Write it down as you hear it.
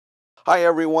Hi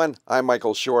everyone, I'm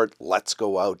Michael Short. Let's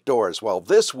go outdoors. Well,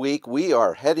 this week we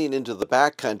are heading into the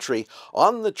backcountry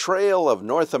on the trail of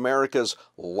North America's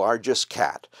largest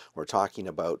cat. We're talking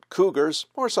about cougars,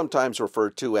 or sometimes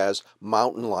referred to as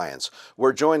mountain lions.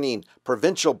 We're joining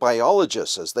provincial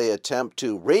biologists as they attempt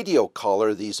to radio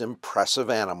collar these impressive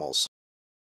animals.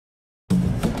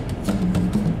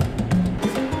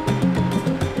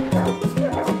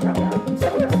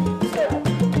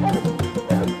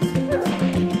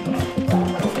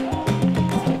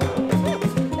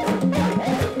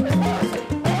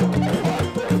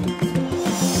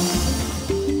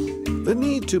 The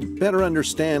need to better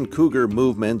understand cougar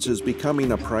movements is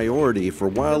becoming a priority for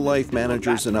wildlife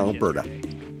managers in Alberta.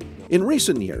 In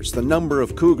recent years, the number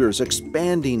of cougars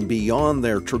expanding beyond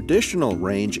their traditional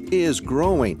range is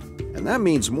growing, and that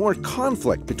means more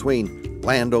conflict between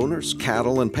landowners,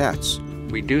 cattle, and pets.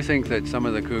 We do think that some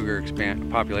of the cougar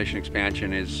population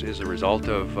expansion is a result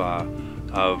of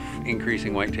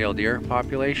increasing white-tailed deer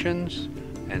populations,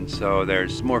 and so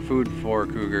there's more food for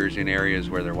cougars in areas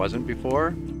where there wasn't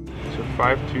before. So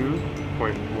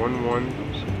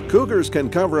 52.11. Cougars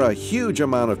can cover a huge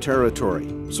amount of territory,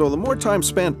 so the more time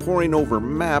spent poring over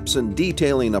maps and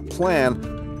detailing a plan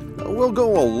will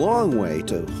go a long way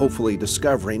to hopefully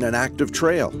discovering an active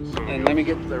trail. And let me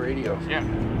get to the radio. Yeah.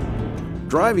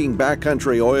 Driving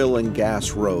backcountry oil and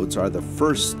gas roads are the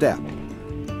first step.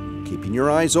 Keeping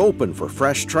your eyes open for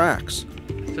fresh tracks.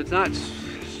 So it's not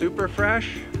super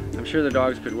fresh. I'm sure the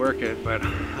dogs could work it, but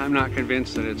I'm not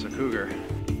convinced that it's a cougar.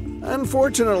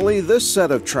 Unfortunately, this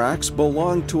set of tracks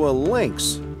belonged to a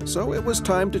lynx, so it was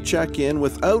time to check in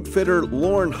with outfitter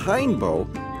Lorne Hindbow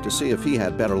to see if he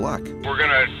had better luck. We're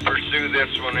gonna pursue this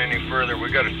one any further.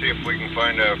 We gotta see if we can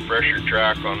find a fresher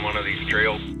track on one of these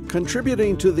trails.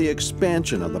 Contributing to the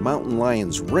expansion of the mountain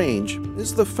lion's range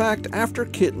is the fact after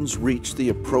kittens reach the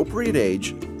appropriate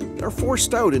age, they're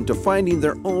forced out into finding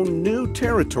their own new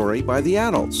territory by the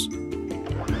adults.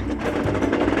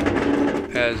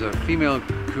 As a female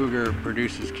cougar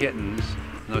produces kittens,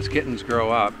 and those kittens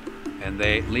grow up and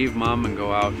they leave mom and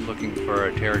go out looking for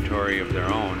a territory of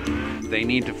their own. They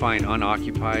need to find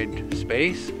unoccupied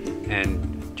space,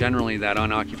 and generally that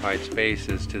unoccupied space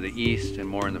is to the east and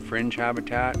more in the fringe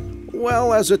habitat.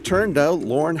 Well, as it turned out,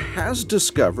 Lorne has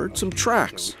discovered some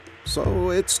tracks,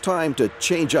 so it's time to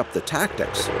change up the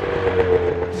tactics.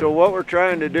 So what we're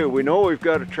trying to do, we know we've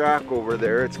got a track over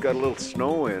there, it's got a little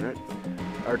snow in it.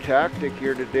 Our tactic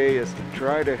here today is to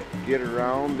try to get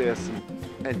around this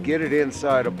and get it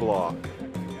inside a block.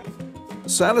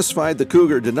 Satisfied the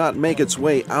cougar did not make its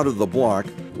way out of the block,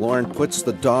 Lorne puts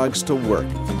the dogs to work.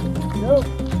 Nope.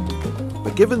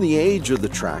 But given the age of the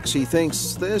tracks, he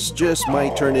thinks this just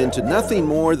might turn into nothing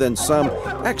more than some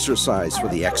exercise for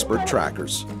the expert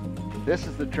trackers. This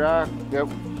is the track that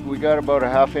we got about a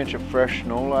 ½ inch of fresh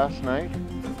snow last night.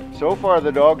 So far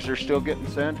the dogs are still getting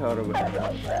scent out of it.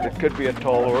 It could be a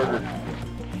tall order.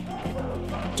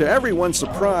 To everyone's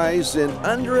surprise, in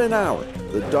under an hour,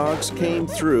 the dogs came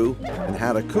through and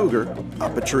had a cougar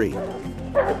up a tree.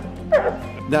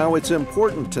 Now it's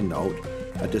important to note,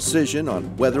 a decision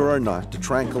on whether or not to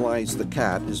tranquilize the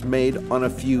cat is made on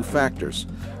a few factors.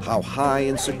 How high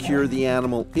and secure the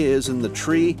animal is in the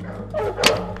tree,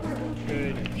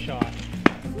 Good shot.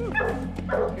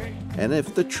 and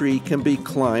if the tree can be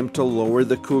climbed to lower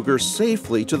the cougar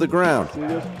safely to the ground. See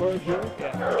this part here?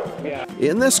 Yeah.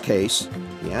 In this case,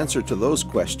 the answer to those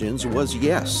questions was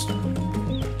yes.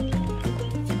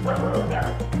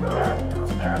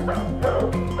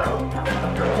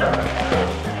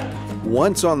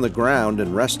 Once on the ground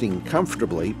and resting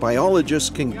comfortably, biologists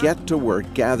can get to work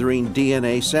gathering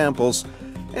DNA samples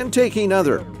and taking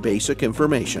other basic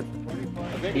information.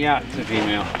 Yeah, it's a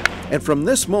female. And from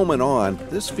this moment on,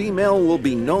 this female will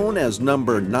be known as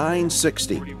number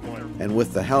 960. And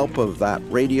with the help of that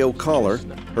radio collar,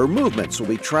 her movements will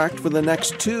be tracked for the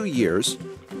next 2 years,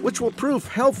 which will prove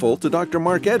helpful to Dr.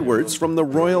 Mark Edwards from the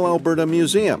Royal Alberta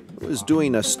Museum, who is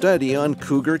doing a study on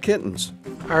cougar kittens.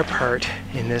 Our part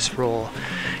in this role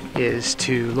is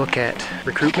to look at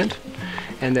recruitment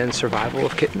and then survival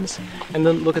of kittens, and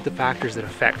then look at the factors that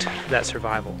affect that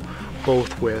survival,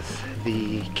 both with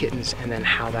the kittens and then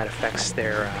how that affects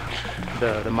their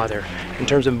the mother in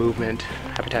terms of movement,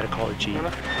 habitat ecology.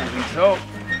 So,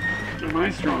 am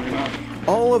I strong enough?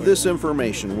 All of this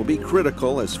information will be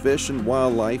critical as Fish and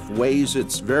Wildlife weighs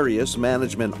its various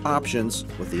management options,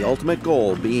 with the ultimate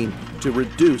goal being to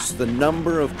reduce the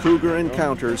number of cougar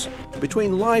encounters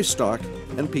between livestock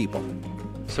and people.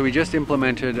 So we just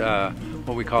implemented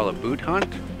what we call a boot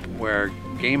hunt, where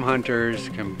game hunters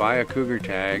can buy a cougar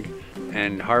tag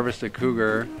and harvest a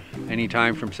cougar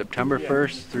anytime from September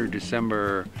 1st through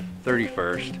December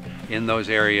 31st in those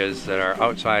areas that are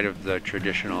outside of the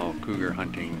traditional cougar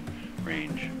hunting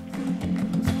range.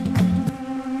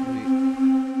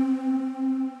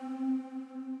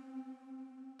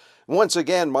 Once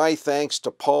again, my thanks to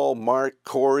Paul, Mark,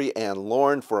 Corey, and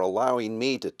Lorne for allowing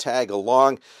me to tag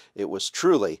along. It was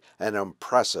truly an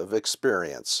impressive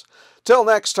experience. Till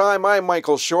next time, I'm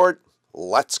Michael Short.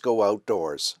 Let's go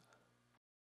outdoors.